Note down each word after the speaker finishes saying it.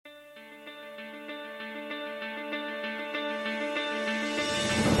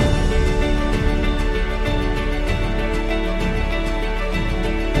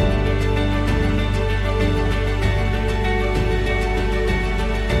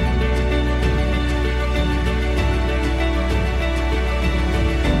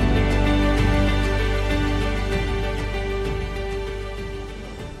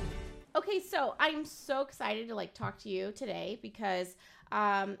excited to like talk to you today because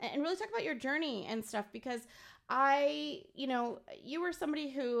and really talk about your journey and stuff because you were somebody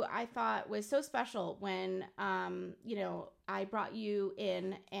who I thought was so special when, I brought you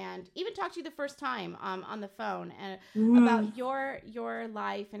in and even talked to you the first time on the phone and Mm. about your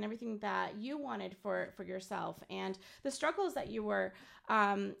life and everything that you wanted for yourself and the struggles that you were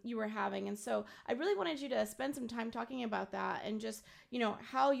having. And so I really wanted you to spend some time talking about that and just,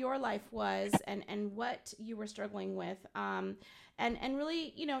 how your life was and what you were struggling with. And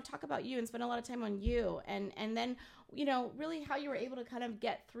really, talk about you and spend a lot of time on you and then, really how you were able to kind of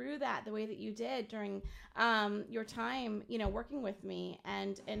get through that the way that you did during your time, working with me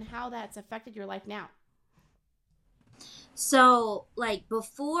and how that's affected your life now. So, like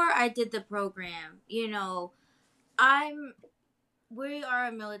before I did the program, I'm we are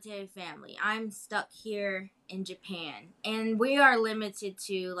a military family. I'm stuck here in Japan, and we are limited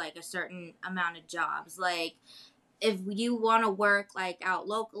to like a certain amount of jobs. Like if you want to work like out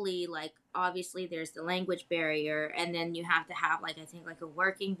locally, like obviously there's the language barrier, and then you have to have like I think like a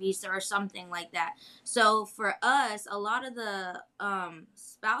working visa or something like that. So for us, a lot of the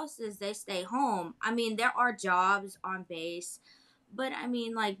spouses, they stay home. I mean, there are jobs on base, but I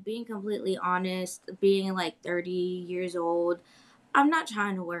mean, like being completely honest, being like 30 years old, I'm not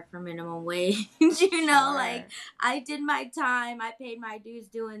trying to work for minimum wage. Like Sure. I did my time, I paid my dues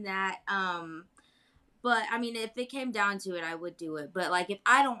doing that. But I mean, if it came down to it, I would do it. But like, if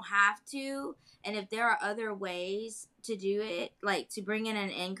I don't have to, and if there are other ways to do it, like to bring in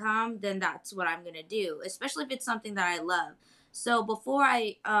an income, then that's what I'm gonna do. Especially if it's something that I love. So before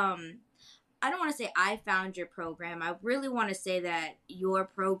I don't want to say I found your program. I really want to say that your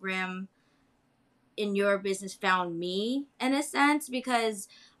program in your business found me in a sense because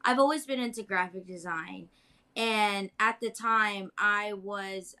I've always been into graphic design, and at the time I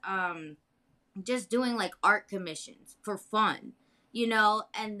was just doing like art commissions for fun,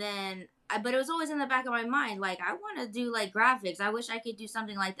 and then but it was always in the back of my mind, like I want to do like graphics. I wish I could do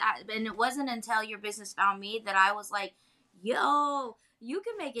something like that. And it wasn't until your business found me that I was like, yo, you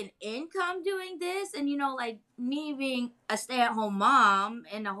can make an income doing this. And like me being a stay-at-home mom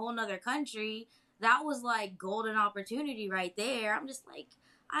in a whole nother country, that was like golden opportunity right there. I'm just like,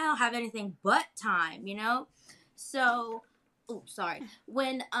 I don't have anything but time. So, oh, sorry.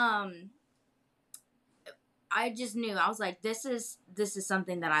 When I just knew, I was like, this is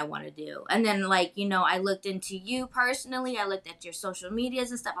something that I want to do. And then like, I looked into you personally, I looked at your social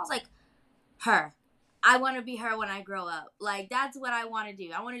medias and stuff. I was like, her. I want to be her when I grow up. Like that's what I want to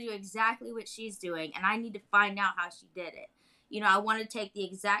do. I want to do exactly what she's doing, and I need to find out how she did it. I want to take the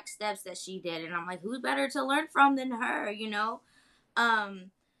exact steps that she did, and I'm like, who's better to learn from than her?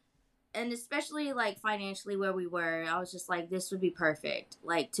 Um and especially like financially where we were, I was just like, this would be perfect,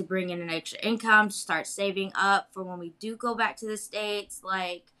 like to bring in an extra income, to start saving up for when we do go back to the States.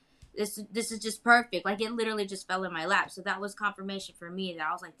 Like this is just perfect. Like it literally just fell in my lap. So that was confirmation for me that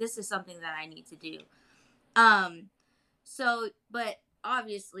I was like, this is something that I need to do. um but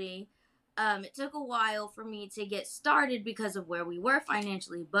obviously, it took a while for me to get started because of where we were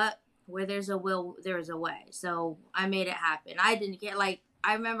financially, but where there's a will, there's a way. So I made it happen. I didn't get like,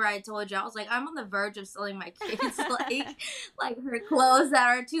 I remember I told you, I was like, I'm on the verge of selling my kids like her clothes that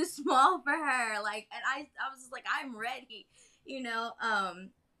are too small for her. Like, and I was just like, I'm ready, you know.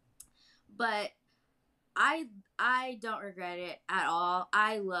 But I I don't regret it at all.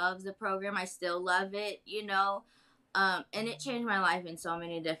 I love the program. I still love it. And it changed my life in so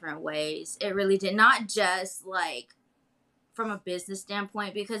many different ways. It really did. Not just like from a business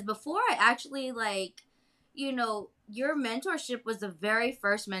standpoint, because before I actually like, your mentorship was the very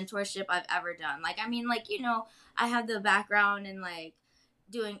first mentorship I've ever done. Like, I mean, like, I have the background in like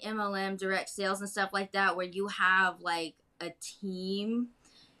doing MLM direct sales and stuff like that, where you have like a team,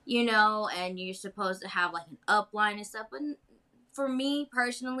 and you're supposed to have like an upline and stuff. But for me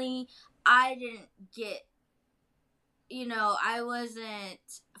personally, I didn't get, I wasn't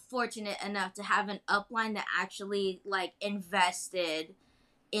fortunate enough to have an upline that actually like invested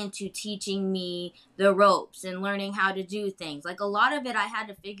into teaching me the ropes and learning how to do things. Like a lot of it, I had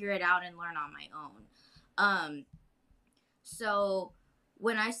to figure it out and learn on my own. Um, so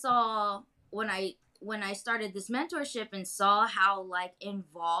when I saw when I started this mentorship and saw how like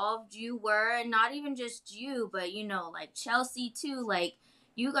involved you were, and not even just you, but like Chelsea too, like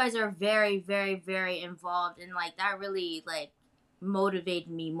you guys are very, very, very involved, and like that really like motivated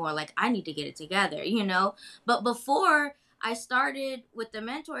me more. Like I need to get it together. But before I started with the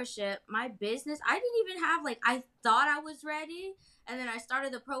mentorship, my business, I didn't even have like, I thought I was ready, and then I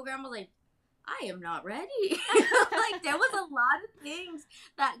started the program. I was like, I am not ready. Like, there was a lot of things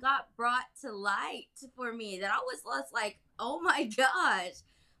that got brought to light for me that I was less like, oh my gosh,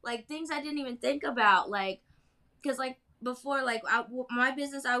 like things I didn't even think about. Like, because like before, like my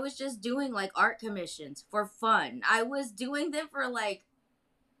business, I was just doing like art commissions for fun. I was doing them for like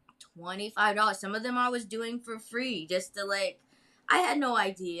 $25. Some of them I was doing for free just to like, I had no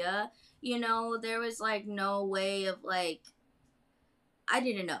idea, there was like no way of like, I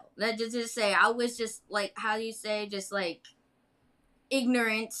didn't know. Let's just say I was just like, how do you say, just like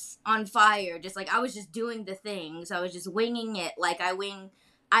ignorance on fire. Just like I was just doing the things. I was just winging it like I wing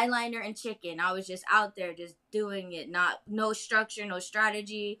eyeliner and chicken. I was just out there just doing it. No structure, no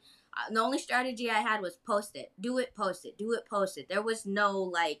strategy. The only strategy I had was post it. Do it, post it. Do it, post it. There was no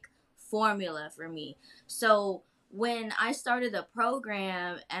like formula for me. So when I started the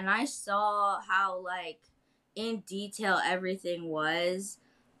program and I saw how like in detail everything was,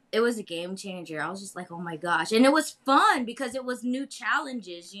 it was a game changer. I was just like, oh my gosh. And it was fun because it was new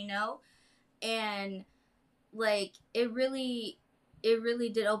challenges, and like it really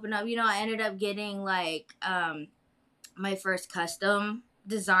did open up. I ended up getting like my first custom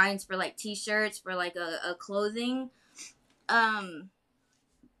designs for like t-shirts for like a clothing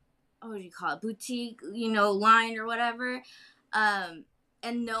what do you call it, boutique, line or whatever.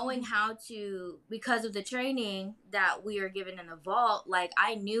 And knowing how to, because of the training that we were given in the vault, like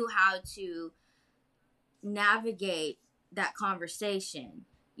I knew how to navigate that conversation,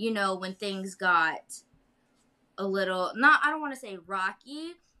 when things got a little, I don't want to say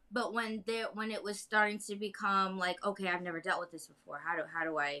rocky, but when it was starting to become like, okay, I've never dealt with this before. How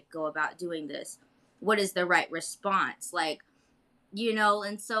do I go about doing this? What is the right response? Like,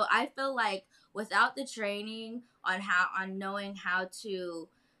 and so I feel like without the training on knowing how to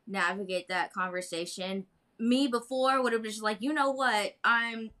navigate that conversation, me before would have just like, you know what,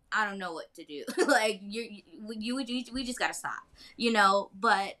 I don't know what to do. Like we just gotta stop,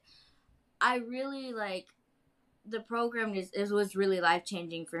 but I really like the program was really life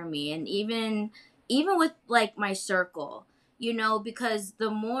changing for me. And even with like my circle, because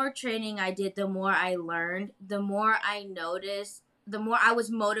the more training I did, the more I learned, the more I noticed, the more I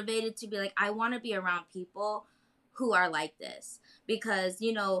was motivated to be like, I want to be around people who are like this. Because,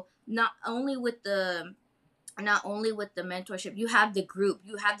 not only with the mentorship, you have the group,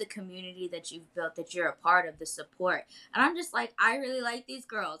 you have the community that you've built, that you're a part of, the support. And I'm just like, I really like these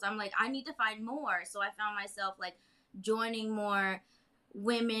girls. I'm like, I need to find more. So I found myself like joining more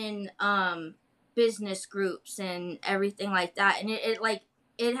women business groups and everything like that. And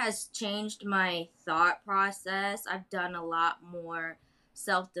it has changed my thought process. I've done a lot more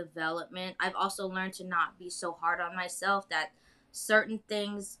self-development. I've also learned to not be so hard on myself, that certain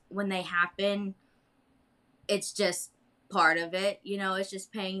things, when they happen, it's just part of it. It's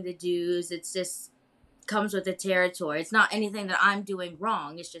just paying the dues. It's just comes with the territory. It's not anything that I'm doing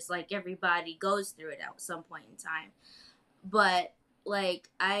wrong. It's just like everybody goes through it at some point in time. But like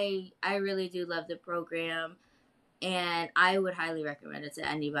I really do love the program. And I would highly recommend it to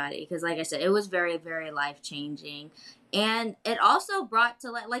anybody because, like I said, it was very, very life-changing. And it also brought to,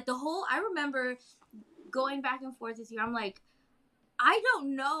 like the whole, I remember going back and forth with you. I'm like, I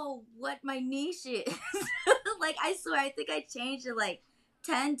don't know what my niche is. Like, I swear, I think I changed it like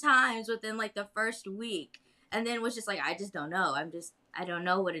 10 times within like the first week. And then it was just like, I just don't know. I don't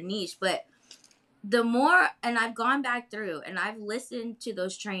know what a niche. But the more, and I've gone back through and I've listened to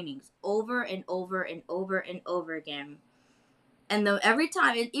those trainings over and over and over and over again. And every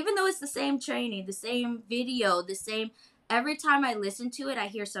time, even though it's the same training, the same video, every time I listen to it, I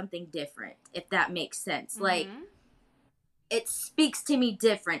hear something different, if that makes sense. Mm-hmm. Like, it speaks to me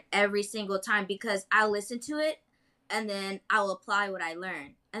different every single time because I'll listen to it and then I'll apply what I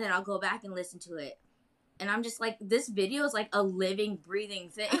learned. And then I'll go back and listen to it. And I'm just like, this video is like a living, breathing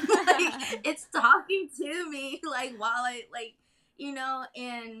thing. Like, it's talking to me, like, while I, like,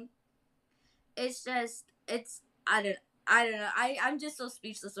 and it's just, I don't know. I'm just so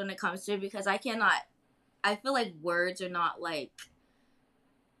speechless when it comes to it because I feel like words are not, like,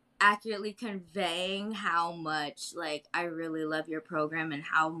 accurately conveying how much, like, I really love your program and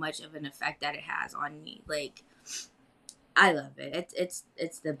how much of an effect that it has on me. Like, I love it. It's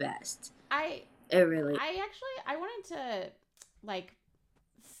the best. I wanted to like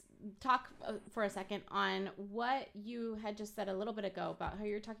talk for a second on what you had just said a little bit ago about how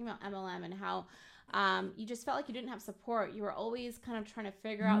you're talking about MLM and how you just felt like you didn't have support. You were always kind of trying to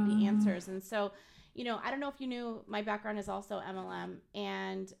figure out the answers. And so, I don't know if you knew, my background is also MLM,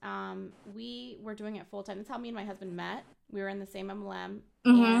 and we were doing it full time. That's how me and my husband met. We were in the same MLM,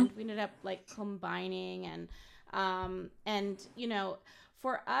 and we ended up like combining and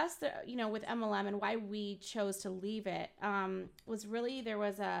for us, with MLM and why we chose to leave it, was really there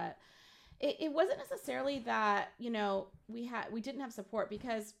was it wasn't necessarily that we didn't have support,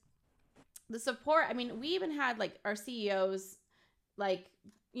 because the support, I mean, we even had like our CEOs, like,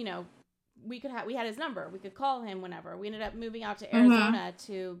 we had his number, we could call him whenever. We ended up moving out to Arizona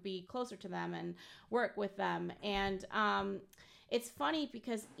to be closer to them and work with them. And it's funny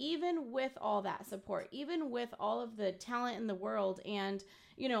because even with all that support, even with all of the talent in the world and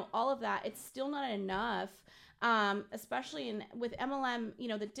all of that, it's still not enough. Especially with MLM,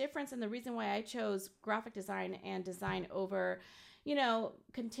 the difference and the reason why I chose graphic design and design over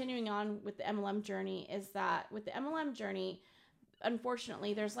continuing on with the MLM journey is that with the MLM journey,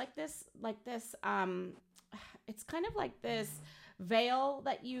 unfortunately, there's this it's kind of like this veil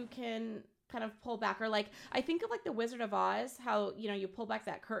that you can kind of pull back, or like I think of like the Wizard of Oz, how you pull back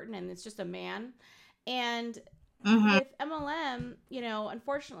that curtain and it's just a man. And with MLM,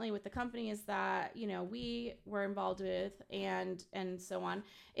 unfortunately with the companies that we were involved with and so on,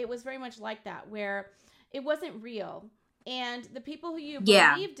 it was very much like that, where it wasn't real. And the people who you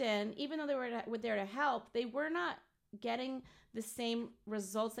believed in, even though they were there to help, they were not getting the same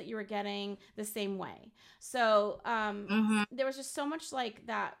results that you were getting the same way. So there was just so much like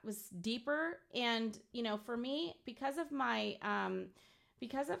that was deeper. And for me, because of my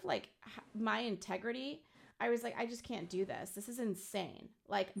my integrity, I was like, I just can't do this. This is insane.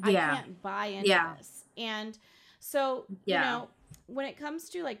 Like, I can't buy into this. And so when it comes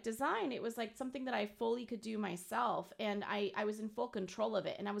to like design, it was like something that I fully could do myself, and I was in full control of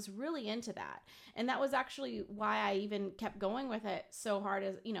it, and I was really into that. And that was actually why I even kept going with it so hard,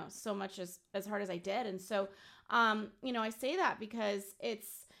 as so much as hard as I did. And so I say that because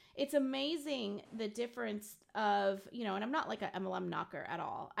it's amazing the difference of, and I'm not like an MLM knocker at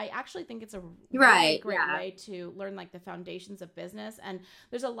all. I actually think it's a really great way to learn like the foundations of business. And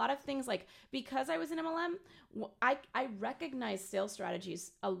there's a lot of things like, because I was in MLM, I recognize sales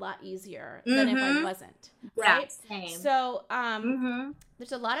strategies a lot easier than if I wasn't. Right. Same. So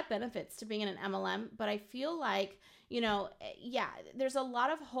there's a lot of benefits to being in an MLM, but I feel like, there's a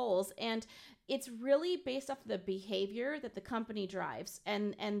lot of holes, and it's really based off the behavior that the company drives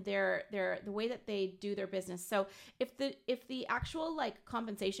and their the way that they do their business. So if the actual like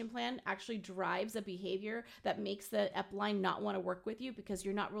compensation plan actually drives a behavior that makes the upline not want to work with you because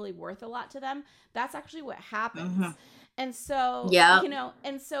you're not really worth a lot to them, that's actually what happens. And so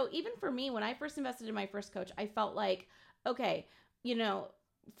and so even for me, when I first invested in my first coach, I felt like, okay,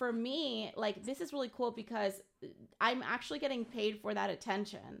 for me, like, this is really cool because I'm actually getting paid for that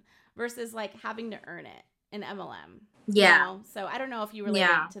attention versus like having to earn it in MLM. So I don't know if you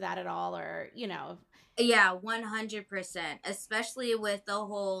related to that at all, or Yeah, 100%. Especially with the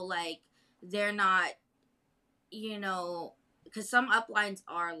whole like, they're not, because some uplines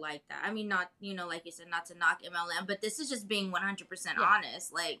are like that. I mean, not, like you said, not to knock MLM, but this is just being 100%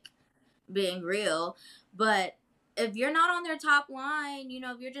 honest, like being real. But if you're not on their top line,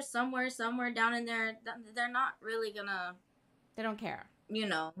 if you're just somewhere down in there, they're not really gonna. They don't care.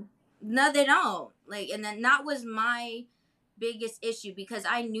 No, they don't. Like, and then that was my biggest issue, because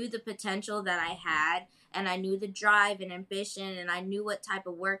I knew the potential that I had, and I knew the drive and ambition, and I knew what type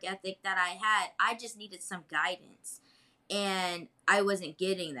of work ethic that I had. I just needed some guidance, and I wasn't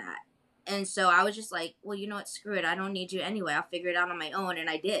getting that. And so I was just like, well, you know what? Screw it. I don't need you anyway. I'll figure it out on my own. And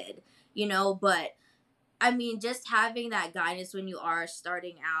I did, but I mean, just having that guidance when you are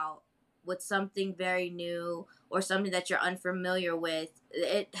starting out with something very new or something that you're unfamiliar with,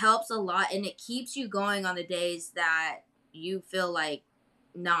 it helps a lot, and it keeps you going on the days that you feel like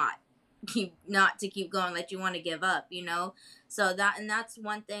not to keep going, like you want to give up, So that's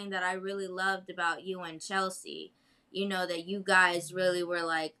one thing that I really loved about you and Chelsea, that you guys really were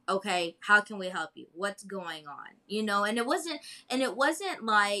like, okay, how can we help you? What's going on? And it wasn't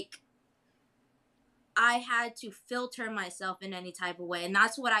like I had to filter myself in any type of way. And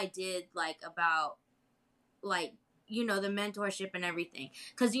that's what I did, like, about, like, the mentorship and everything.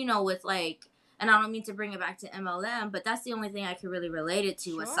 Because, with, like, and I don't mean to bring it back to MLM, but that's the only thing I could really relate it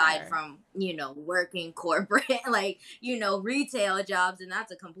to, aside from, working corporate, like, retail jobs. And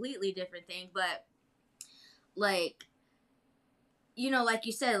that's a completely different thing. But, like, like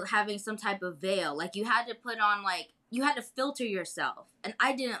you said, having some type of veil. Like, you had to put on, like, you had to filter yourself. And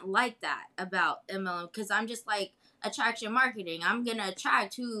I didn't like that about MLM, because I'm just like, attraction marketing. I'm going to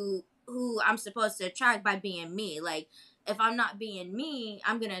attract who I'm supposed to attract by being me. Like, if I'm not being me,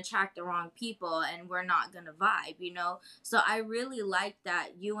 I'm going to attract the wrong people, and we're not going to vibe, So I really like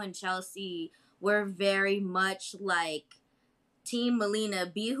that you and Chelsea were very much like, Team Melina,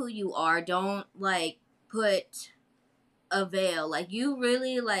 be who you are. Don't, like, put avail. Like, you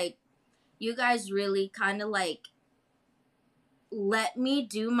really, like, you guys really kind of, like, let me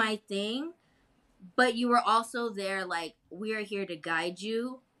do my thing, but you were also there, like, we are here to guide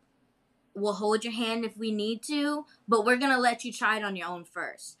you. We'll hold your hand if we need to, but we're going to let you try it on your own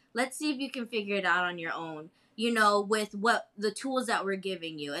first. Let's see if you can figure it out on your own, you know, with what the tools that we're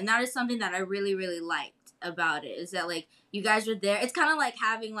giving you. And that is something that I really, really liked about it, is that, like, you guys were there. It's kind of like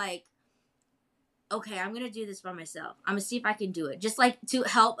having, like, okay, I'm going to do this by myself. I'm going to see if I can do it. Just, like, to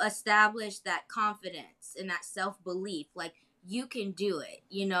help establish that confidence and that self-belief. Like, you can do it,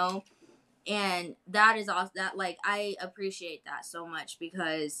 you know? And that is also that, like, I appreciate that so much,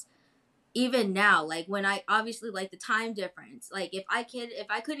 because even now, like, when I obviously, like, the time difference, like, if I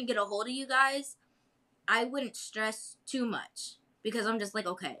couldn't get a hold of you guys, I wouldn't stress too much, because I'm just like,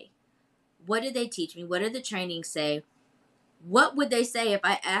 okay, what did they teach me? What did the training say? What would they say if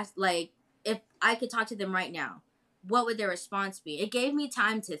I asked, like, if I could talk to them right now? What would their response be? It gave me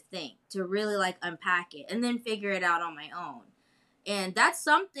time to think, to really, like, unpack it and then figure it out on my own. And that's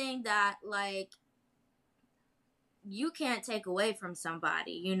something that, like, you can't take away from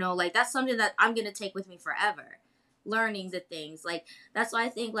somebody, you know? Like, that's something that I'm going to take with me forever, learning the things. Like, that's why I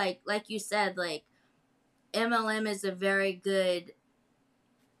think, like you said, like, MLM is a very good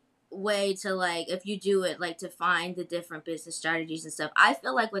way to, like, if you do it, like, to find the different business strategies and stuff. I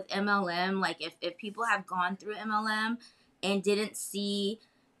feel like with MLM, like, if people have gone through MLM and didn't see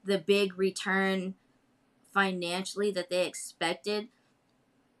the big return financially that they expected,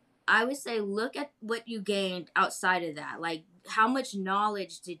 I would say look at what you gained outside of that. Like, how much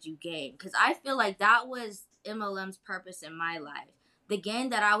knowledge did you gain? Because I feel like that was MLM's purpose in my life. The gain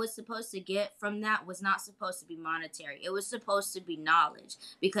that I was supposed to get from that was not supposed to be monetary. It was supposed to be knowledge.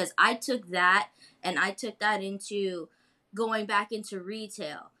 Because I took that and I took that into going back into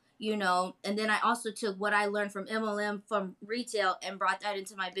retail, you know. And then I also took what I learned from MLM from retail and brought that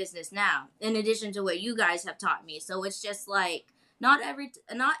into my business now, in addition to what you guys have taught me. So it's just like, not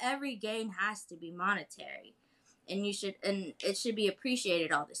every gain has to be monetary, and it should be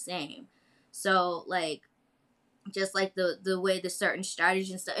appreciated all the same. So, like, just like the way the certain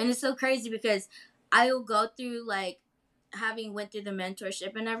strategies and stuff, and it's so crazy because I will go through, like, having went through the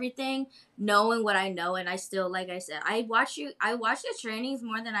mentorship and everything, knowing what I know, and I still, like I said, I watch the trainings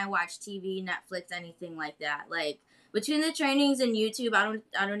more than I watch TV, Netflix, anything like that. Like, between the trainings and YouTube,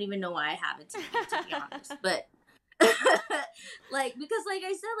 I don't even know why I have a TV, to be honest, but. Like, because, like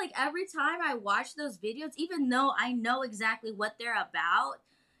I said, like, every time I watch those videos, even though I know exactly what they're about,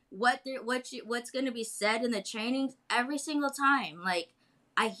 what's going to be said in the trainings, every single time, like,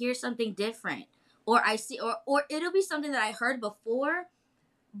 I hear something different, or I see, or it'll be something that I heard before,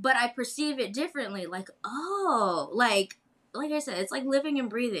 but I perceive it differently. Like, oh, like I said, it's like living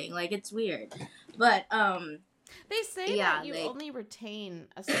and breathing. Like, it's weird, but they say that you only retain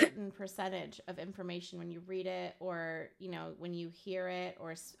a certain percentage of information when you read it, or, you know, when you hear it,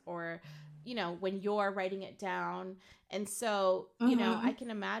 or you know, when you're writing it down. And so, you know, I can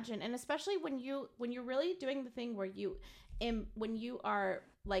imagine, and especially when you're really doing the thing where when you are,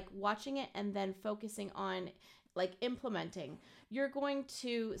 like, watching it and then focusing on, like, implementing, you're going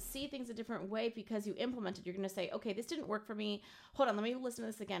to see things a different way because you implemented. You're going to say, okay, this didn't work for me. Hold on, let me listen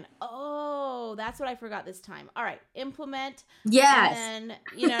to this again. Oh, that's what I forgot this time. All right, implement. Yes. And then,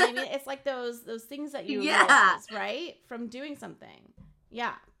 you know what I mean? It's like those things that you realize, right? From doing something.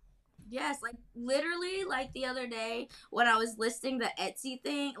 Yeah. Yes, like, literally, like, the other day when I was listing the Etsy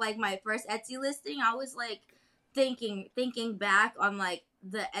thing, like, my first Etsy listing, I was, like, thinking back on, like,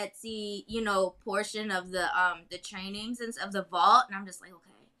 the Etsy, you know, portion of the trainings and of the vault, and I'm just like,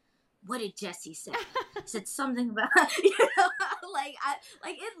 okay, what did Jesse say? Said something about, you know, like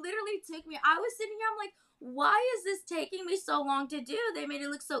it literally took me. I was sitting here, I'm like, why is this taking me so long to do? They made it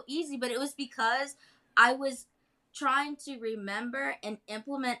look so easy, but it was because I was trying to remember and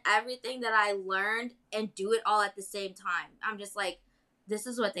implement everything that I learned and do it all at the same time. I'm just like, this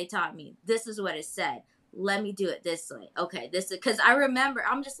is what they taught me. This is what it said. Let me do it this way. Okay, this is, because I remember,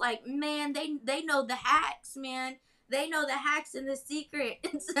 I'm just like, man, they know the hacks, man. They know the hacks and the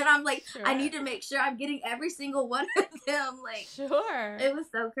secrets. And I'm like, sure. I need to make sure I'm getting every single one of them. Like, sure. It was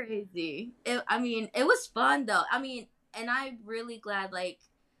so crazy. It was fun, though. I mean, and I'm really glad, like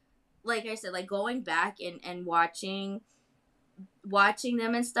I said, like, going back and watching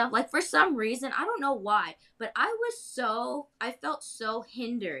them and stuff. Like, for some reason, I don't know why, but I felt so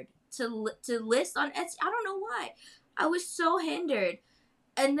hindered to list on Etsy. I don't know why. I was so hindered.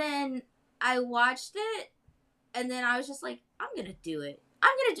 And then I watched it, and then I was just like, I'm going to do it.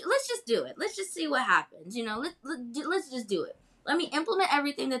 Let's just do it. Let's just see what happens. You know, let's just do it. Let me implement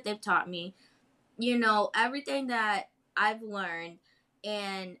everything that they've taught me. You know, everything that I've learned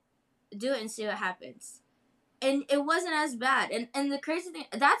and do it and see what happens. And it wasn't as bad. And the crazy thing,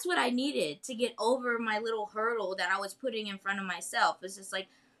 that's what I needed to get over my little hurdle that I was putting in front of myself. It's just like,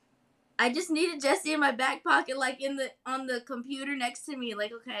 I just needed Jesse in my back pocket, like on the computer next to me.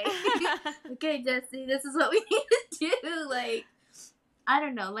 Like, okay, okay, Jesse, this is what we need to do. Like, I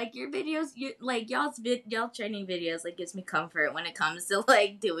don't know, like your videos, y'all training videos, like gives me comfort when it comes to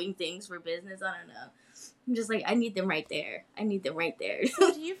like doing things for business. I don't know. I'm just like, I need them right there. I need them right there.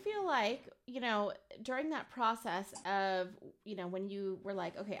 So do you feel like, during that process of, when you were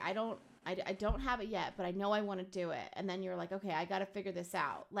like, okay, I don't have it yet, but I know I want to do it. And then you're like, okay, I got to figure this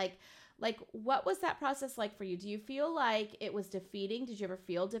out. Like what was that process like for you? Do you feel like it was defeating? Did you ever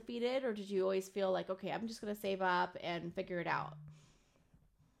feel defeated, or did you always feel like, okay, I'm just going to save up and figure it out?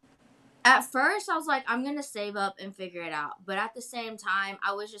 At first, I was like, I'm going to save up and figure it out. But at the same time,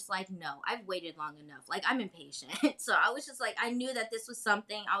 I was just like, no, I've waited long enough. Like, I'm impatient. So I was just like, I knew that this was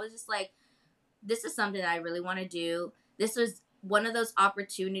something. I was just like, this is something that I really want to do. This was one of those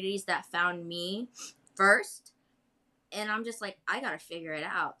opportunities that found me first. And I'm just like, I got to figure it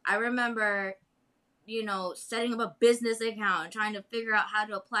out. I remember, setting up a business account and trying to figure out how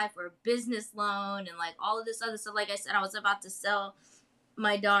to apply for a business loan and like all of this other stuff. Like I said, I was about to sell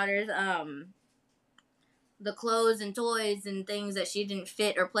my daughter's the clothes and toys and things that she didn't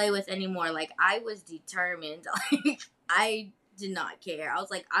fit or play with anymore. Like, I was determined. Like, I did not care. I was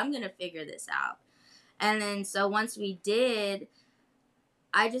like, I'm gonna figure this out. And then so once we did,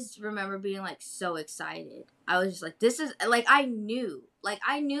 I just remember being like so excited. I was just like, this is like, I knew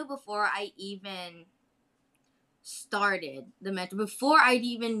before I even started the mentor, before I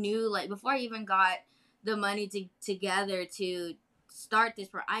even got the money together to start this,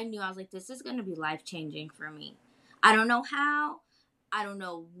 I knew, I was like, this is going to be life changing for me. I don't know how, I don't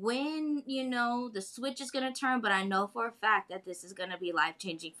know when, the switch is going to turn, but I know for a fact that this is going to be life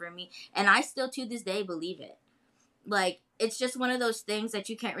changing for me. And I still to this day believe it. Like, it's just one of those things that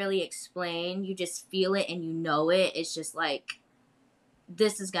you can't really explain. You just feel it and you know it. It's just like,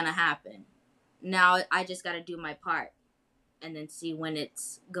 this is going to happen. Now I just got to do my part and then see when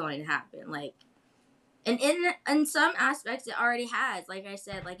it's going to happen. Like, and in some aspects, it already has. Like I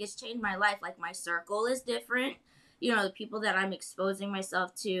said, like, it's changed my life. Like, my circle is different. The people that I'm exposing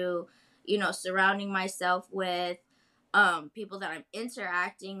myself to, surrounding myself with, people that I'm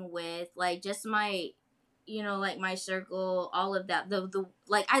interacting with, like, just my, like, my circle, all of that. The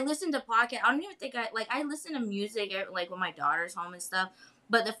like, I listen to podcasts. I don't even think I listen to music, like, when my daughter's home and stuff.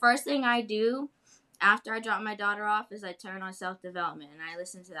 But the first thing I do after I drop my daughter off is I turn on self-development, and I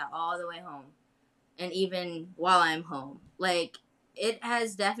listen to that all the way home. And even while I'm home, like, it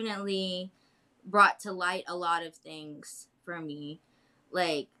has definitely brought to light a lot of things for me.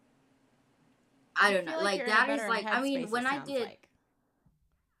 Like, I don't know, like that is like, I mean, when I did,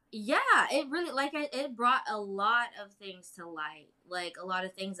 yeah, it really, like, it brought a lot of things to light, like a lot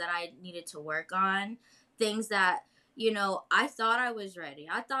of things that I needed to work on, things that, I thought I was ready.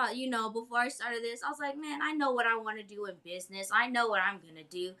 I thought, before I started this, I was like, man, I know what I want to do in business. I know what I'm going to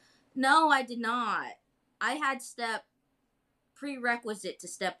do. No, I did not. I had prerequisite to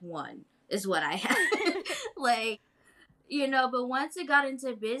step 1 is what I had. Like, but once it got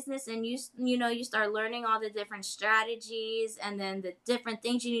into business and you start learning all the different strategies and then the different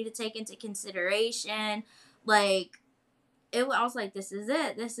things you need to take into consideration, like, I was like, this is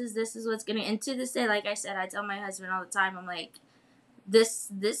it. This is what's going to, and to this day, like I said, I tell my husband all the time, I'm like, this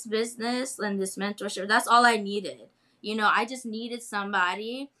business and this mentorship, that's all I needed. I just needed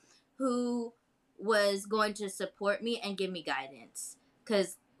somebody who was going to support me and give me guidance.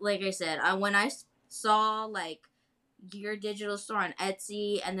 Because, like I said, when I saw, like, your digital store on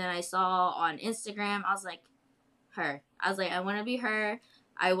Etsy, and then I saw on Instagram, I was like, her. I was like, I want to be her.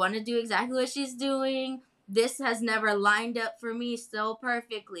 I want to do exactly what she's doing. This has never lined up for me so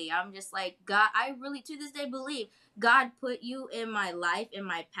perfectly. I'm just like, God, I really, to this day, believe God put you in my life, in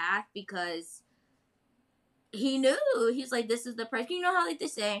my path, because he knew. He's like, this is the person. You know how, like, they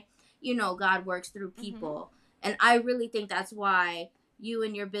say, God works through people. Mm-hmm. And I really think that's why you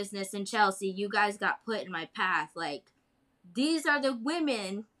and your business in Chelsea, you guys got put in my path. Like, these are the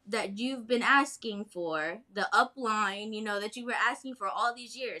women that you've been asking for, the upline, that you were asking for all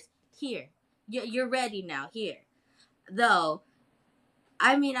these years. Here. You're ready now. Here. Though,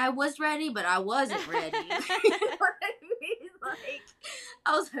 I mean, I was ready, but I wasn't ready. You know what I mean? Like,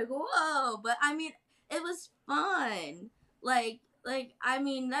 I was like, whoa. But, I mean, it was fun. Like, I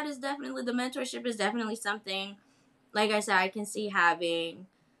mean, that is definitely, the mentorship is definitely something, like I said, I can see having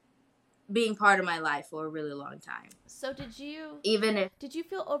being part of my life for a really long time. So did you Even if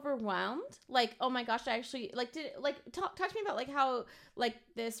feel overwhelmed? Like, oh my gosh, I actually like talk to me about like how like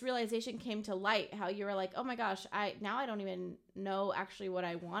this realization came to light, how you were like, oh my gosh, I don't even know actually what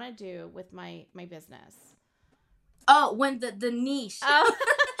I want to do with my business. Oh, when the niche. Oh.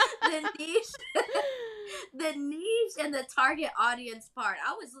 the niche. The niche and the target audience part.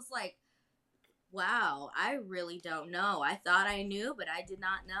 I was just like, wow, I really don't know. I thought I knew, but I did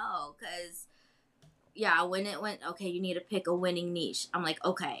not know. Because, yeah, when it went, okay, you need to pick a winning niche. I'm like,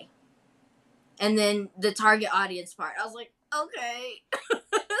 okay. And then the target audience part, I was like, okay.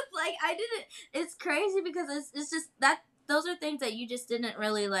 Like, I didn't, it's crazy because it's just that, those are things that you just didn't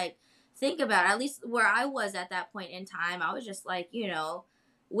really, like, think about. At least where I was at that point in time, I was just like, you know,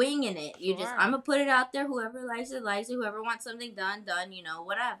 winging it. You just, I'm gonna put it out there. Whoever likes it, likes it. Whoever wants something done, you know,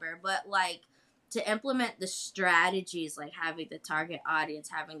 whatever. But, like, to implement the strategies, like having the target audience,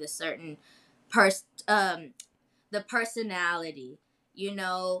 having the certain the personality, you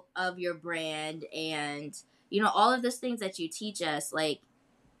know, of your brand, and, you know, all of those things that you teach us, like,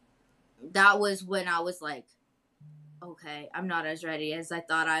 that was when I was like, okay, I'm not as ready as I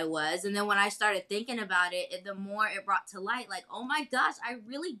thought I was. And then when I started thinking about it, the more it brought to light, like, oh my gosh, I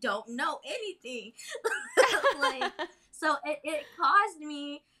really don't know anything. Like, so it caused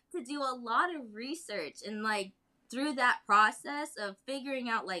me to do a lot of research, and like through that process of figuring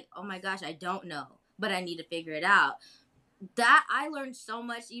out, like, oh my gosh, I don't know, but I need to figure it out. That I learned so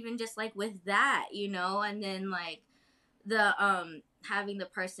much, even just like with that, you know. And then like the having the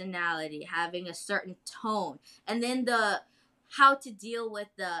personality, having a certain tone, and then the how to deal with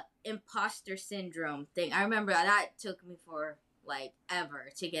the imposter syndrome thing. I remember that took me for like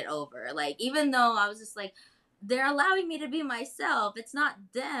ever to get over. Like, even though I was just like, they're allowing me to be myself. It's not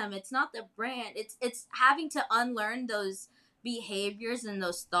them. It's not the brand. It's having to unlearn those behaviors and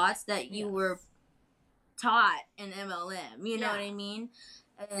those thoughts that you were taught in MLM. You know what I mean?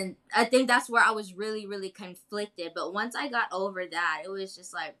 And I think that's where I was really, really conflicted. But once I got over that, it was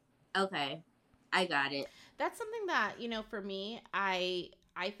just like, okay, I got it. That's something that, you know, for me, I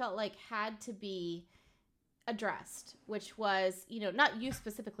felt like had to be addressed, which was, you know, not you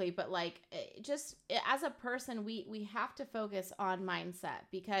specifically, but like just as a person, we have to focus on mindset,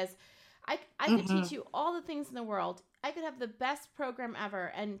 because I could teach you all the things in the world. I could have the best program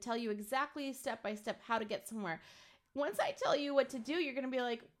ever and tell you exactly step by step how to get somewhere. Once I tell you what to do, you're going to be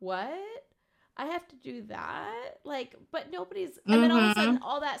like, what? I have to do that? Like, but nobody's, and then all of a sudden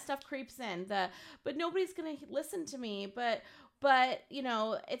all that stuff creeps in, but nobody's going to listen to me, but, you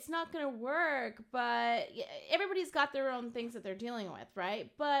know, it's not going to work, but everybody's got their own things that they're dealing with,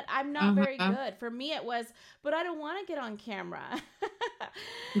 right? But I'm not very good. For me, it was, but I don't want to get on camera.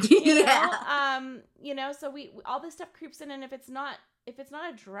 You know, so we all this stuff creeps in, and if it's not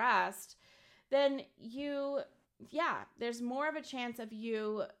addressed, then there's more of a chance of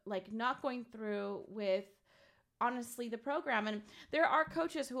you like not going through with honestly the program. And there are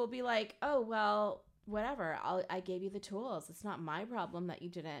coaches who will be like, oh, well, whatever, I gave you the tools. It's not my problem that you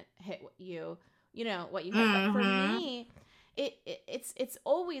didn't hit what you know, what you hit. But for me, it's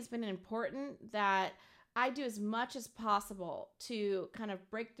always been important that I do as much as possible to kind of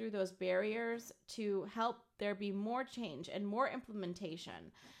break through those barriers to help there be more change and more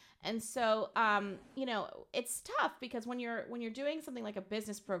implementation. And so, you know, it's tough because when you're doing something like a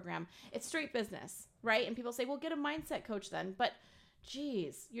business program, it's straight business, right? And people say, well, get a mindset coach then. But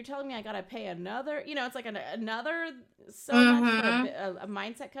geez, you're telling me I got to pay another, you know, it's like another so much for a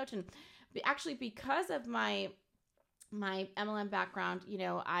mindset coach. And actually, because of my MLM background, you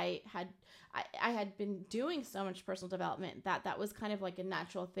know, I had been doing so much personal development that was kind of like a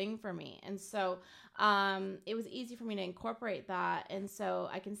natural thing for me. And so it was easy for me to incorporate that. And so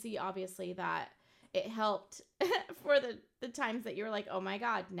I can see obviously that it helped for the times that you were like, oh my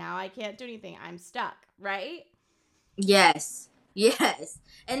God, now I can't do anything. I'm stuck, right? Yes. Yes.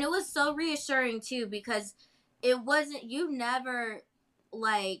 And it was so reassuring too, because it wasn't, you never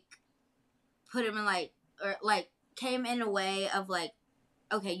like put him in like, or like came in a way of like,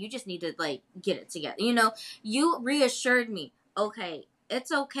 okay, you just need to like get it together. You know, you reassured me, okay,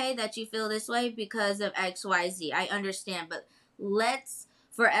 it's okay that you feel this way because of XYZ. I understand, but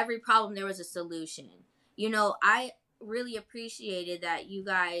for every problem, there was a solution. You know, I really appreciated that you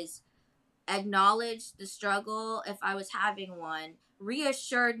guys acknowledged the struggle if I was having one,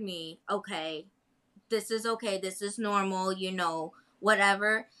 reassured me, okay, this is normal, you know,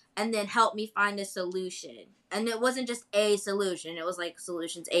 whatever, and then helped me find a solution. And it wasn't just a solution, it was like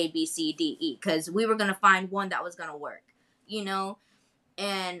solutions A, B, C, D, E, because we were going to find one that was going to work, you know?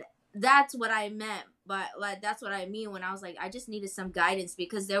 And that's what I meant but like that's what I mean when I was like, I just needed some guidance,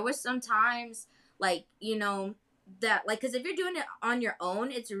 because there was some times, like, you know, that like, because if you're doing it on your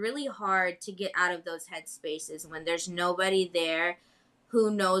own, it's really hard to get out of those headspaces when there's nobody there who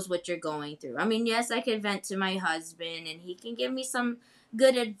knows what you're going through. I mean, yes, I could vent to my husband and he can give me some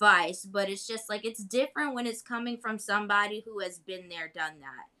good advice, but it's just like, it's different when it's coming from somebody who has been there, done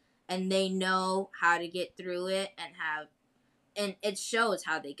that, and they know how to get through it, and it shows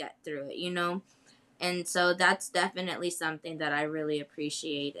how they get through it, you know? And so that's definitely something that I really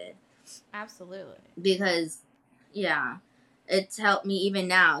appreciated. Absolutely. Because, yeah, it's helped me even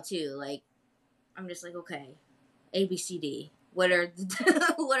now, too. Like, I'm just like, okay, A, B, C, D. What are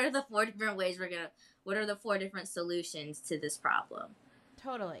the 4 different ways what are the 4 different solutions to this problem?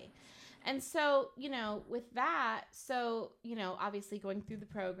 Totally. And so, you know, with that, so, you know, obviously going through the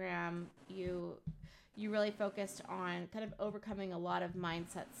program, you really focused on kind of overcoming a lot of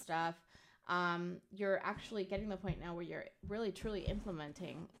mindset stuff. You're actually getting to the point now where you're really truly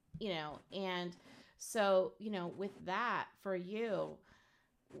implementing, you know, and so, you know, with that for you,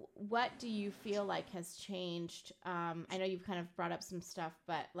 what do you feel like has changed? I know you've kind of brought up some stuff,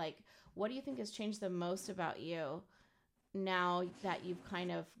 but like, what do you think has changed the most about you now that you've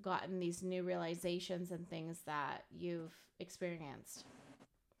kind of gotten these new realizations and things that you've experienced?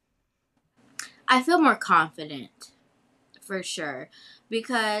 I feel more confident, for sure.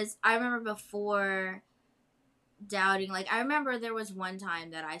 Because I remember before doubting, like, I remember there was one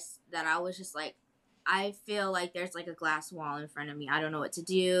time that I was just like, I feel like there's like a glass wall in front of me. I don't know what to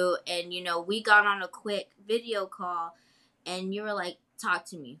do. And, you know, we got on a quick video call and you were like, talk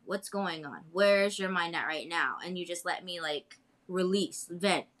to me. What's going on? Where's your mind at right now? And you just let me like release,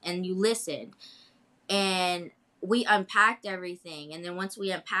 vent, and you listened. And we unpacked everything. And then once we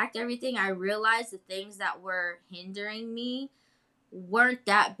unpacked everything, I realized the things that were hindering me weren't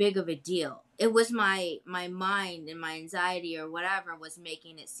that big of a deal. It was my mind and my anxiety or whatever was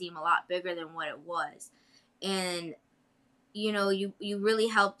making it seem a lot bigger than what it was. And you know, you really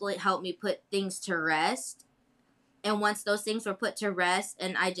helped me put things to rest. And once those things were put to rest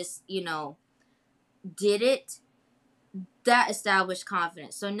and I just, you know, did it, that established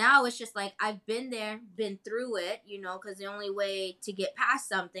confidence. So now it's just like, I've been there, been through it, you know, because the only way to get past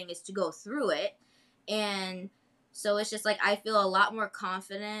something is to go through it. And so it's just like, I feel a lot more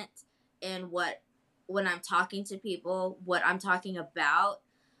confident in when I'm talking to people, what I'm talking about.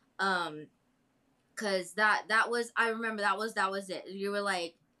 Cause that was, I remember that was it. You were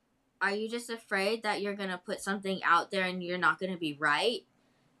like, are you just afraid that you're going to put something out there and you're not going to be right?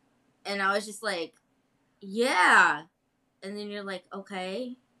 And I was just like, yeah. And then you're like,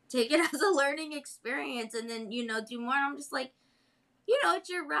 okay, take it as a learning experience, and then, you know, do more. And I'm just like, you know,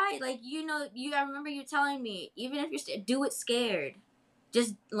 you're right. Like, you know, I remember you telling me, even if you're do it scared.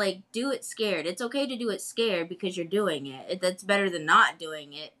 Just like do it scared. It's okay to do it scared because you're doing it. That's better than not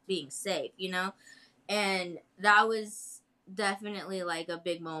doing it, being safe, you know? And that was definitely like a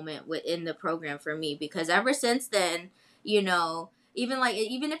big moment within the program for me, because ever since then, you know, even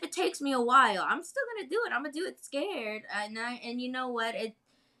if it takes me a while, I'm still gonna do it. I'm gonna do it scared, and you know what?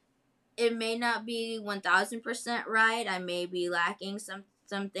 It may not be 1000% right. I may be lacking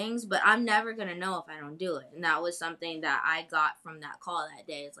some things, but I'm never gonna know if I don't do it. And that was something that I got from that call that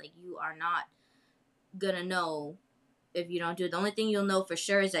day. It's like, you are not gonna know if you don't do it. The only thing you'll know for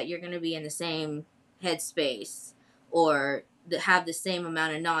sure is that you're gonna be in the same headspace or have the same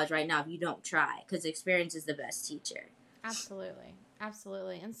amount of knowledge right now if you don't try, because experience is the best teacher.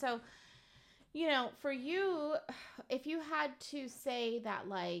 Absolutely. And so, you know, for you, if you had to say that,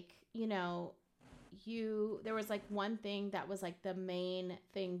 like, you know, there was like one thing that was like the main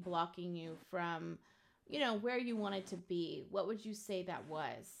thing blocking you from, you know, where you wanted to be, what would you say that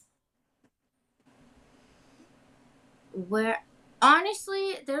was? Where,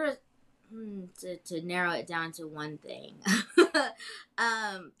 honestly, there was, to narrow it down to one thing.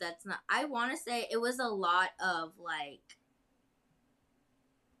 That's not, I want to say it was a lot of like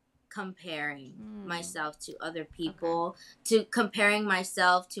comparing myself to other people, to comparing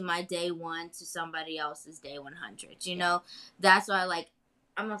myself to my day 1 to somebody else's day 100. You know, that's why, like,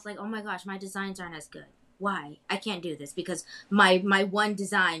 I'm almost like, oh my gosh, my designs aren't as good. Why? I can't do this because my one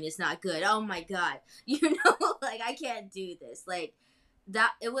design is not good. Oh my god, you know, like, I can't do this. Like,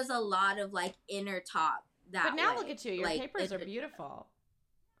 that, it was a lot of like inner talk. But now look at you, your papers are beautiful.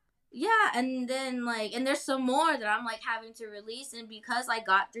 Yeah, and then like, and there's some more that I'm like having to release, and because I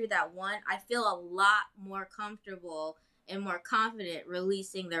got through that one, I feel a lot more comfortable and more confident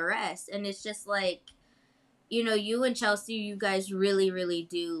releasing the rest. And it's just like, you know, you and Chelsea, you guys really, really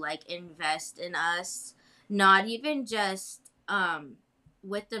do like invest in us, not even just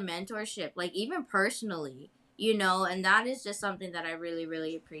with the mentorship, like even personally, you know, and that is just something that I really,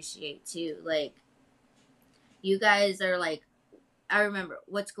 really appreciate too. Like, you guys are like, I remember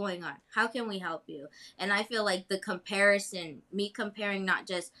what's going on. How can we help you? And I feel like the comparison, me comparing not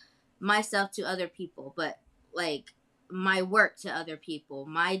just myself to other people, but like my work to other people,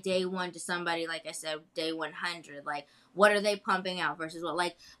 my day one to somebody, like I said, day 100, like what are they pumping out versus what,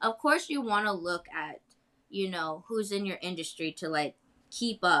 like, of course you want to look at, you know, who's in your industry to like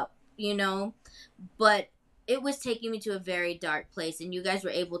keep up, you know, but it was taking me to a very dark place and you guys were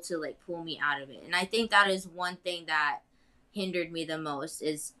able to like pull me out of it. And I think that is one thing that hindered me the most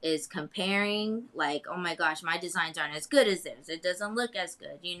is comparing, like, oh my gosh, my designs aren't as good as theirs, it doesn't look as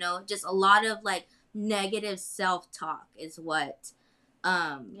good, you know, just a lot of like negative self-talk is what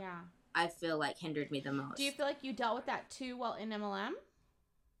Yeah. I feel like hindered me the Do you most. feel like you dealt with that too while in MLM?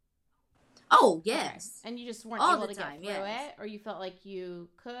 Oh Okay. yes, And you just weren't all able the to get time, through yes. it, or you felt like you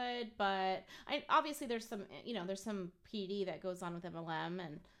could, but obviously there's some, there's some PD that goes on with MLM,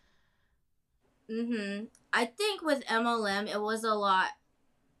 and I think with MLM it was a lot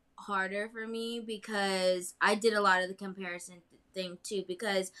harder for me because I did a lot of the comparison thing too,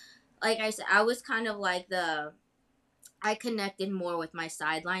 because like I said, I was kind of like I connected more with my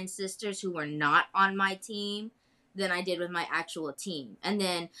sideline sisters who were not on my team than I did with my actual team. And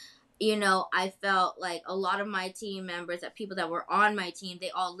then, you know, I felt like a lot of my team members, that people that were on my team,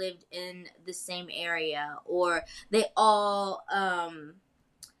 they all lived in the same area, or they all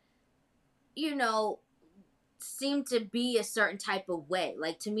you know, seemed to be a certain type of way.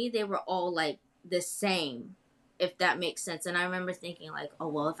 Like, to me, they were all like the same, if that makes sense. And I remember thinking like, oh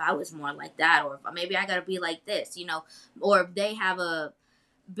well, if I was more like that, or if maybe I gotta be like this, you know, or if they have a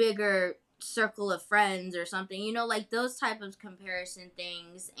bigger circle of friends or something, you know, like those type of comparison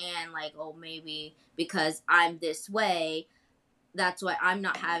things. And like, oh, maybe because I'm this way, that's why I'm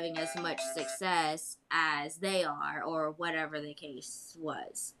not having as much success as they are, or whatever the case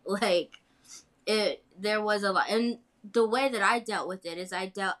was. Like, it, there was a lot. And the way that I dealt with it is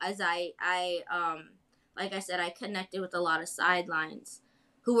I like I said, I connected with a lot of sidelines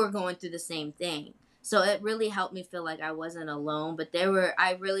who were going through the same thing. So it really helped me feel like I wasn't alone, but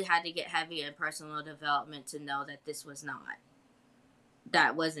I really had to get heavy in personal development to know that this was not,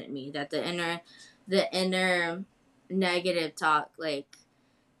 that wasn't me, that the inner negative talk, like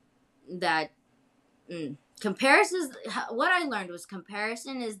that. Comparison, what I learned was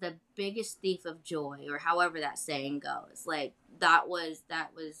comparison is the biggest thief of joy, or however that saying goes. Like, that was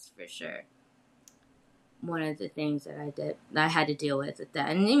for sure one of the things that I had to deal with that.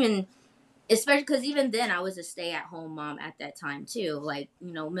 And even, especially because even then I was a stay-at-home mom at that time too. Like,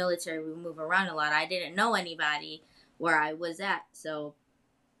 you know, military, we move around a lot, I didn't know anybody where I was at. So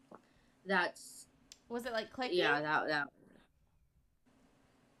that's, was it like clicky? yeah, that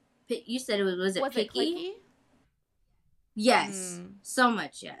you said it was it Was it picky? clicky? Yes, Mm, so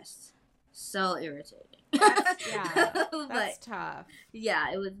much yes, so irritating. yeah, But that's tough.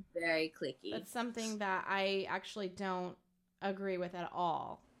 yeah, it was very clicky. That's something that I actually don't agree with at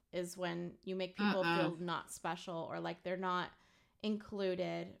all, is when you make people Mm-mm. feel not special or like they're not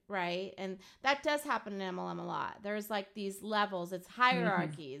included, right? And that does happen in MLM a lot. There's like these levels, it's Mm-hmm.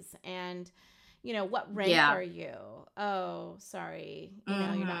 hierarchies, and what rank Yeah. are you? Oh, sorry, you're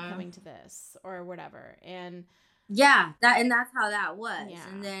not Mm-hmm. coming to this or whatever. And Yeah, that's how that was.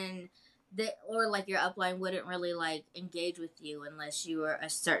 And yeah. then or like your upline wouldn't really like engage with you unless you were a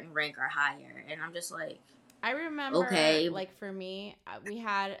certain rank or higher. And I'm just like, I remember, okay. like for me, we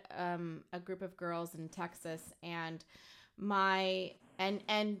had a group of girls in Texas, and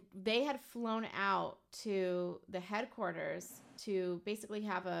and they had flown out to the headquarters to basically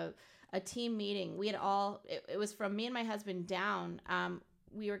have a team meeting. We had all it was from me and my husband down.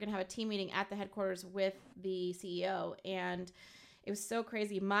 We were gonna have a team meeting at the headquarters with the CEO, and it was so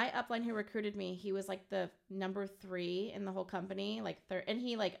crazy. My upline who recruited me, he was like the number 3 in the whole company, like third, and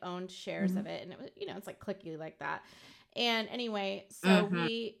he like owned shares Mm-hmm. of it, and it was it's like clicky like that. And anyway, so Mm-hmm.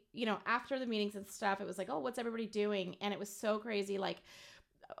 we, after the meetings and stuff, it was like, oh, what's everybody doing? And it was so crazy. Like,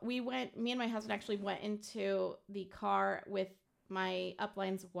 me and my husband actually went into the car with my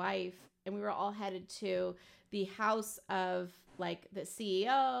upline's wife, and we were all headed to the house of like the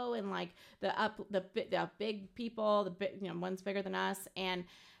CEO and like the big people, the big, one's bigger than us. And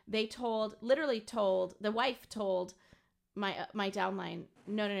they literally told the wife told my downline,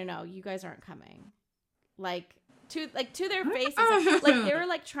 no, no, no, no, you guys aren't coming. Like, to their faces. Like they were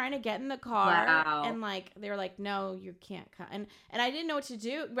like trying to get in the car, Wow. and like they were like, no, you can't come. And I didn't know what to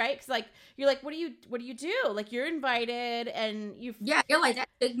do, right? Because like you're like, what do you do? Like you're invited, and you Yeah, you're like, that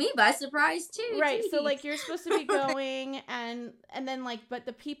took me by surprise too. right. So Jeez. like you're supposed to be going, and then like, but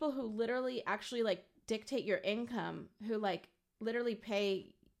the people who literally actually like dictate your income, who like literally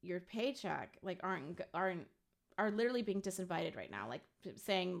pay your paycheck, like are literally being disinvited right now, like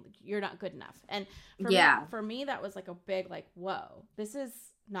saying you're not good enough. And for me that was like a big like, whoa, this is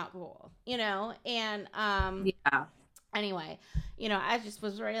not cool, you know. And Yeah. anyway, you know, I just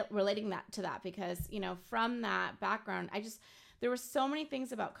was relating that to that because, you know, from that background, there were so many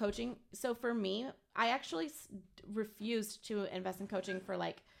things about coaching. So for me, I actually refused to invest in coaching for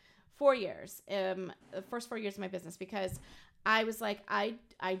like 4 years, the first 4 years of my business, because I was like, I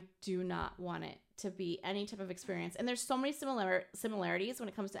do not want it to be any type of experience. And there's so many similarities when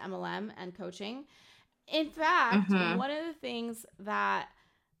it comes to MLM and coaching. In fact, one of the things that,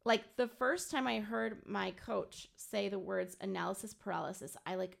 like, the first time I heard my coach say the words analysis paralysis,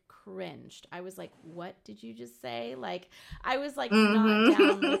 I like cringed. I was like, what did you just say? Like, I was like not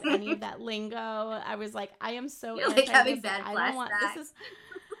down with any of that lingo. I was like, I am so You're like having bad I don't want flashbacks. this is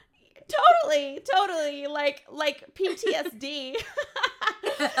totally like PTSD.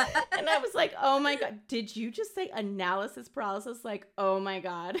 And I was like, oh my God, did you just say analysis paralysis? Like, oh my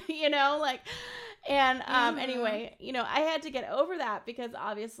God, you know, like, and anyway, you know, I had to get over that because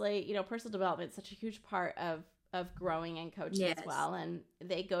obviously, you know, personal development is such a huge part of growing and coaching as well, and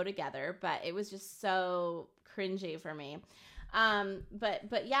they go together. But it was just so cringy for me.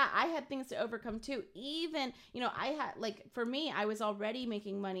 But yeah, I had things to overcome too. Even, you know, I had, like, for me, I was already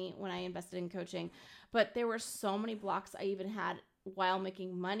making money when I invested in coaching, but there were so many blocks I even had while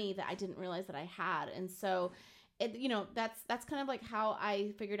making money that I didn't realize that I had. And so it, you know, that's kind of like how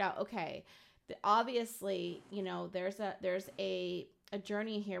I figured out, okay, obviously, you know, there's a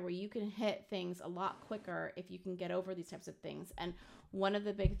journey here where you can hit things a lot quicker if you can get over these types of things. And one of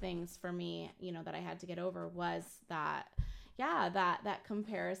the big things for me, you know, that I had to get over was that, yeah, that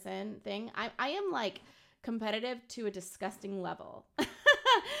comparison thing. I am like competitive to a disgusting level.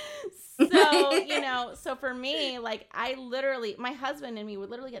 So, you know, so for me, like, my husband and me would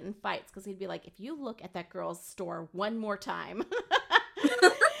literally get in fights because he'd be like, if you look at that girl's store one more time. And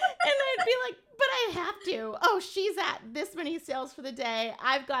I'd be like, but I have to. Oh, she's at this many sales for the day.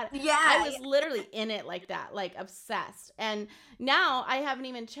 I've got, I was literally in it like that, like obsessed. And now I haven't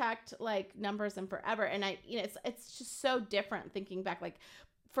even checked like numbers in forever. And you know, it's just so different thinking back, like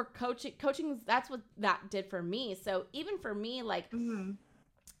for coaching, that's what that did for me. So even for me, like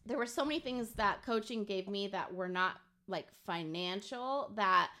there were so many things that coaching gave me that were not like financial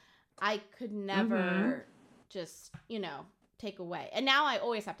that I could never just, you know, take away. And now I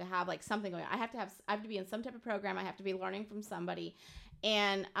always have to have like something going on. I have to be in some type of program. I have to be learning from somebody.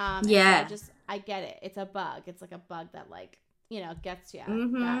 And and so I get it. It's a bug. It's like a bug that, like, you know, gets you.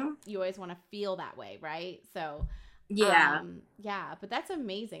 That you always want to feel that way, right? So yeah, but that's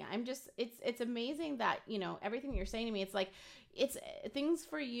amazing. It's amazing that, you know, everything you're saying to me, it's like, it's things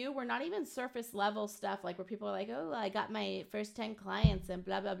for you were not even surface level stuff, like where people are like, oh, I got my first 10 clients and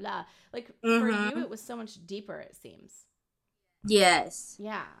blah blah blah. Like for you, it was so much deeper, it seems. Yes.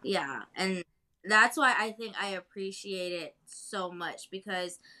 Yeah. And that's why I think I appreciate it so much,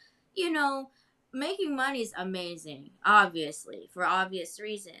 because, you know, making money is amazing, obviously, for obvious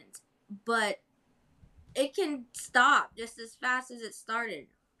reasons, but it can stop just as fast as it started,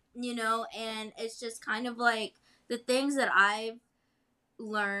 you know. And it's just kind of like the things that I've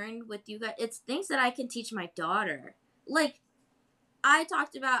learned with you guys, it's things that I can teach my daughter. Like, I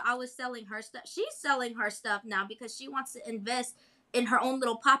talked about, I was selling her stuff. She's selling her stuff now because she wants to invest in her own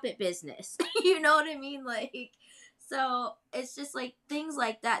little pop-it business. You know what I mean? Like, so it's just like things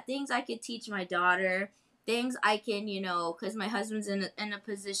like that. Things I could teach my daughter. Things I can, you know, because my husband's in a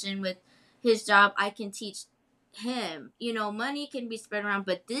position with his job, I can teach him. You know, money can be spread around,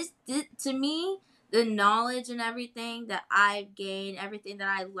 but this to me, the knowledge and everything that I've gained, everything that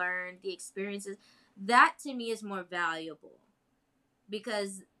I learned, the experiences, that to me is more valuable.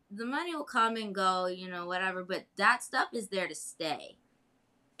 Because the money will come and go, you know, whatever, but that stuff is there to stay.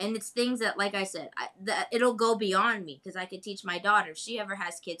 And it's things that, like I said, that it'll go beyond me, because I can teach my daughter. If she ever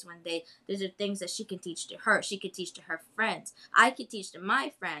has kids one day, these are things that she can teach to her. She could teach to her friends. I could teach to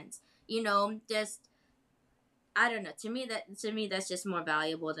my friends. You know, just, I don't know. To me, that's just more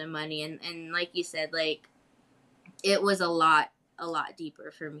valuable than money. And like you said, like, it was a lot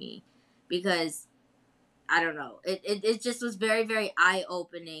deeper for me, because I don't know. It just was very, very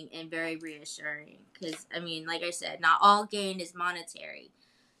eye-opening and very reassuring. Because, I mean, like I said, not all gain is monetary.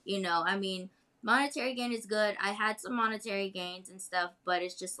 You know, I mean, Monetary gain is good. I had some monetary gains and stuff, but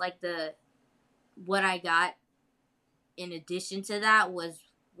it's just like the what I got in addition to that was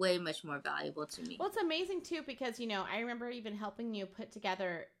way much more valuable to me. Well, it's amazing too because I remember even helping you put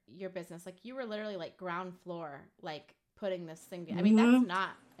together your business. Like you were literally like ground floor, like putting this thing together. I mean, that's Mm-hmm. not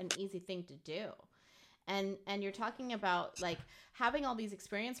an easy thing to do. And you're talking about like having all these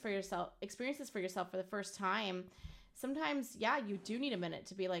experiences for yourself for the first time. Sometimes, yeah, you do need a minute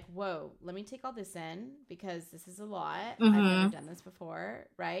to be like, whoa, let me take all this in because this is a lot. I've never Mm-hmm. done this before,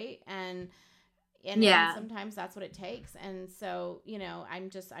 right? And Yeah. sometimes that's what it takes. And so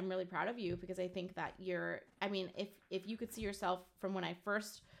I'm really proud of you because I think that I mean, if you could see yourself from when I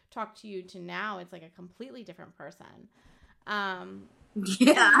first talked to you to now, it's like a completely different person. um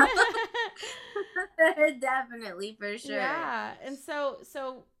Yeah. Definitely, for sure. yeah. And so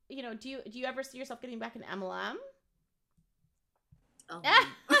do you ever see yourself getting back in MLM? Oh no,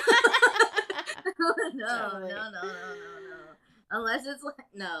 no, no, Totally. no, no, no, no. Unless it's like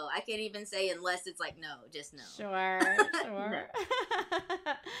no, I can't even say unless it's like no, just no. Sure, No, sure.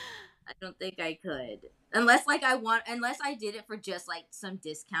 I don't think I could. Unless I did it for just like some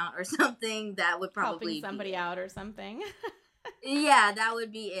discount or something, that would Helping probably be somebody it. out or something. Yeah, that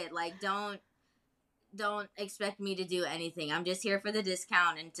would be it. Like don't expect me to do anything. I'm just here for the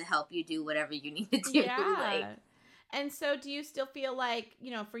discount and to help you do whatever you need to do. Like Yeah. And so do you still feel like,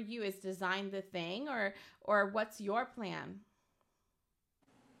 for you is design the thing or what's your plan?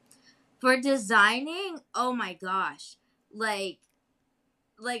 for designing, oh my gosh. Like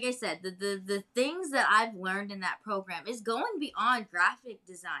like I said, the things that I've learned in that program is going beyond graphic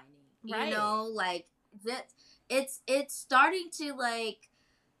designing. Right. Like that it's starting to like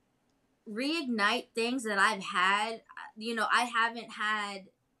reignite things that I've had, I haven't had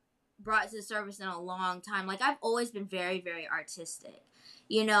brought to the service in a long time. Like I've always been very very artistic.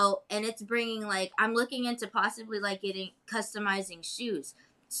 And it's bringing like I'm looking into possibly like getting customizing shoes,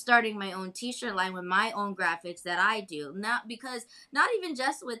 starting my own t-shirt line with my own graphics that I do. Not because not even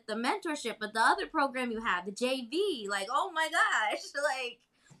just with the mentorship, but the other program you have, the JV. Like, oh my gosh, like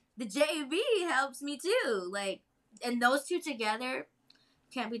the JV helps me too. Like, and those two together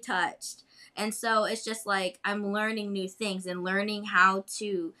can't be touched. And so it's just like I'm learning new things and learning how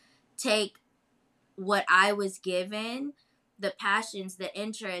to take what I was given, the passions, the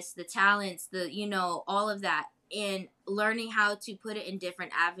interests, the talents, all of that, and learning how to put it in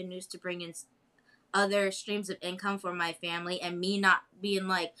different avenues to bring in other streams of income for my family, and me not being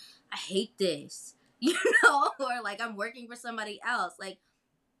like, I hate this, or like I'm working for somebody else. Like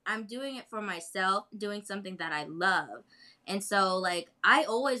I'm doing it for myself, doing something that I love. And so like I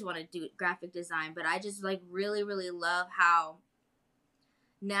always want to do graphic design, but I just like really really love how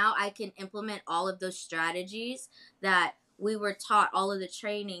now I can implement all of those strategies that we were taught, all of the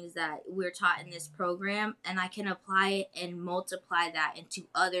trainings that we were taught in this program, and I can apply it and multiply that into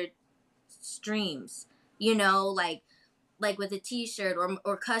other streams. Like with a t-shirt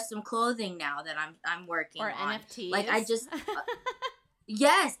or custom clothing now that I'm working Or on. Like I NFTs. just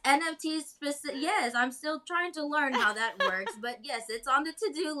yes, NFTs specific. Yes, I'm still trying to learn how that works, but yes, it's on the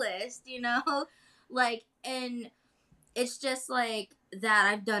to-do list, Like, and it's just like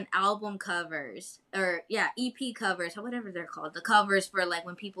that I've done album covers or yeah, EP covers or whatever they're called. The covers for like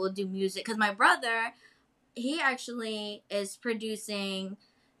when people do music, cuz my brother, he actually is producing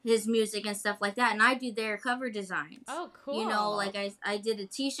his music and stuff like that, and I do their cover designs. Oh, Like cool. I did a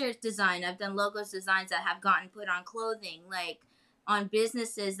t-shirt design. I've done logos designs that have gotten put on clothing, like on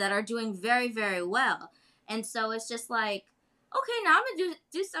businesses that are doing very very well. And so it's just like, okay, now I'm gonna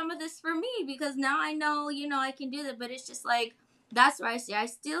do some of this for me because now I know, I can do that. But it's just like that's where I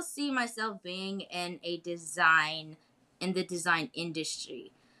still see myself being in the design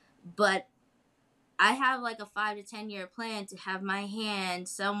industry, but I have like a 5 to 10 year plan to have my hand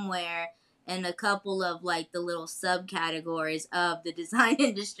somewhere in a couple of like the little subcategories of the design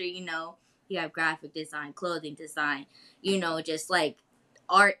industry. You have graphic design, clothing design, just like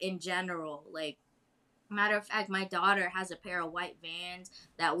art in general. Like, matter of fact, my daughter has a pair of white Vans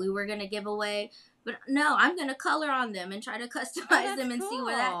that we were gonna give away, but no, I'm gonna color on them and try to Oh, customize that's them and see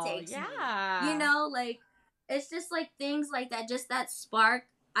where that cool. takes me. Yeah. Like it's just like things like that, just that spark.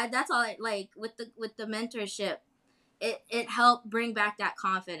 That's all I like with the mentorship. It helped bring back that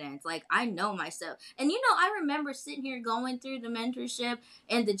confidence. Like I know myself, and I remember sitting here going through the mentorship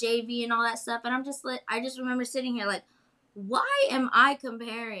and the JV and all that stuff, and I just remember sitting here like, why am I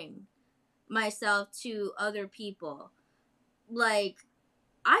comparing myself to other people? Like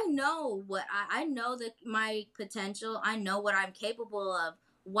I know I know that my potential. I know what I'm capable of.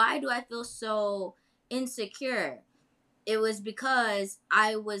 Why do I feel so insecure? It was because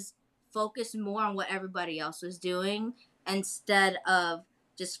I was focus more on what everybody else was doing instead of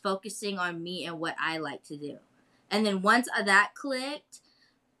just focusing on me and what I like to do. And then once that clicked,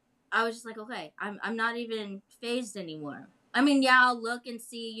 I was just like, okay, I'm not even phased anymore. I mean, yeah, I'll look and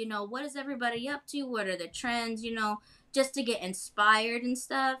see, you know, what is everybody up to? What are the trends, you know, just to get inspired and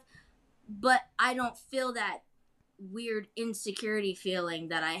stuff. But I don't feel that weird insecurity feeling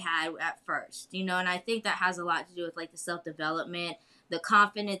that I had at first, you know, and I think that has a lot to do with like the self development, the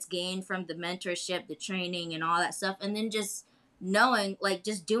confidence gained from the mentorship, the training, and all that stuff. And then just knowing, like,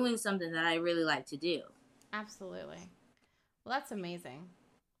 just doing something that I really like to do. Absolutely. Well, that's amazing.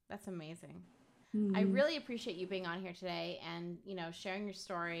 That's amazing. I Mm-hmm. really appreciate you being on here today and, you know, sharing your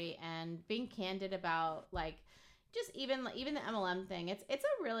story and being candid about like just even the MLM thing. It's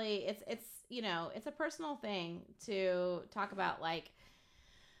a really it's you know, it's a personal thing to talk about like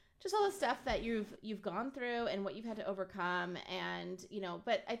just all the stuff that you've gone through and what you've had to overcome and you know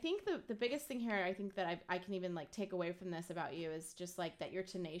but I think the biggest thing here I think that I can even like take away from this about you is just like that you're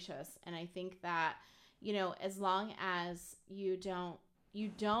tenacious and I think that you know as long as you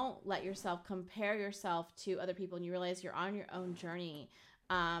don't let yourself compare yourself to other people and you realize you're on your own journey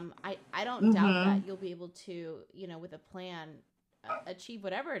I don't doubt Mm-hmm. that you'll be able to you know with a plan achieve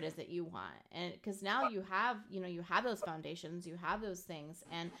whatever it is that you want and because now you have you know you have those foundations you have those things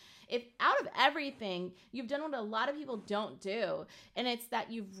and if out of everything you've done what a lot of people don't do and it's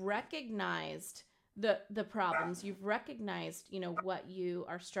that you've recognized the problems you've recognized you know what you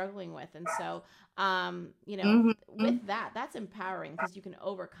are struggling with and so you know Mm-hmm. with that that's empowering because you can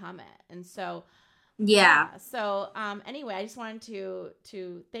overcome it and so Yeah. yeah. So anyway, I just wanted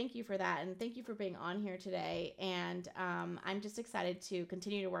to thank you for that and thank you for being on here today. And I'm just excited to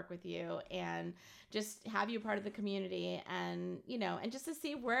continue to work with you and just have you part of the community and you know and just to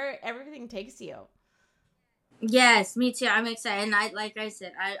see where everything takes you. Yes, me too. I'm excited. And like I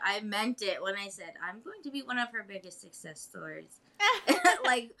said, I meant it when I said I'm going to be one of her biggest success stories.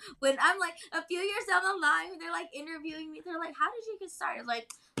 Like when I'm like a few years down the line, they're like interviewing me. They're like, "How did you get started?" Like,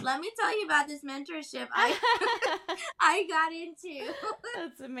 let me tell you about this mentorship I got into.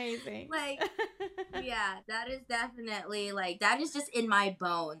 That's amazing. Like, yeah, that is definitely like that is just in my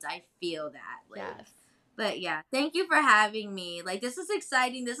bones. I feel that. Like, Yes. but yeah, thank you for having me. Like, this is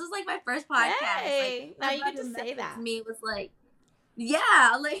exciting. This is like my first podcast. Like, Hey, now my you get brother to say messaged that. me was like,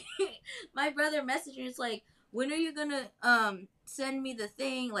 yeah, like my brother messaged me. It's like, when are you gonna send me the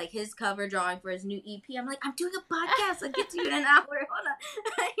thing, like his cover drawing for his new EP? I'm like, I'm doing a podcast. I'll get to you in an hour. Hold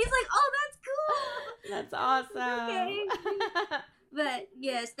on. He's like, oh, that's cool. That's Like, awesome. okay. But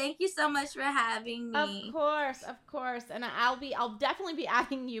yes, thank you so much for having Of me. course, of course. And I'll definitely be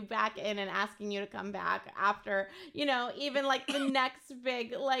adding you back in and asking you to come back after, you know, even like the next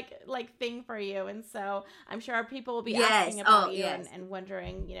big like thing for you. And so I'm sure our people will be Yes. asking Oh, about you yes. and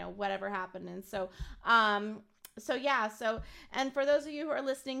wondering, you know, whatever happened. And um so yeah, so and for those of you who are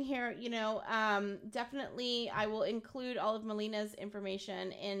listening here, you know, definitely I will include all of Melina's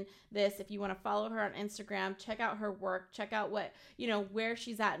information in this. If you want to follow her on Instagram, check out her work, check out what you know where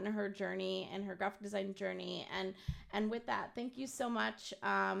she's at in her journey and her graphic design journey and with that thank you so much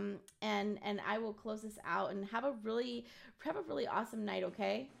and I will close this out and have a really awesome night.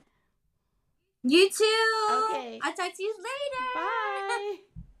 Okay. You too. Okay. I'll talk to you later. Bye.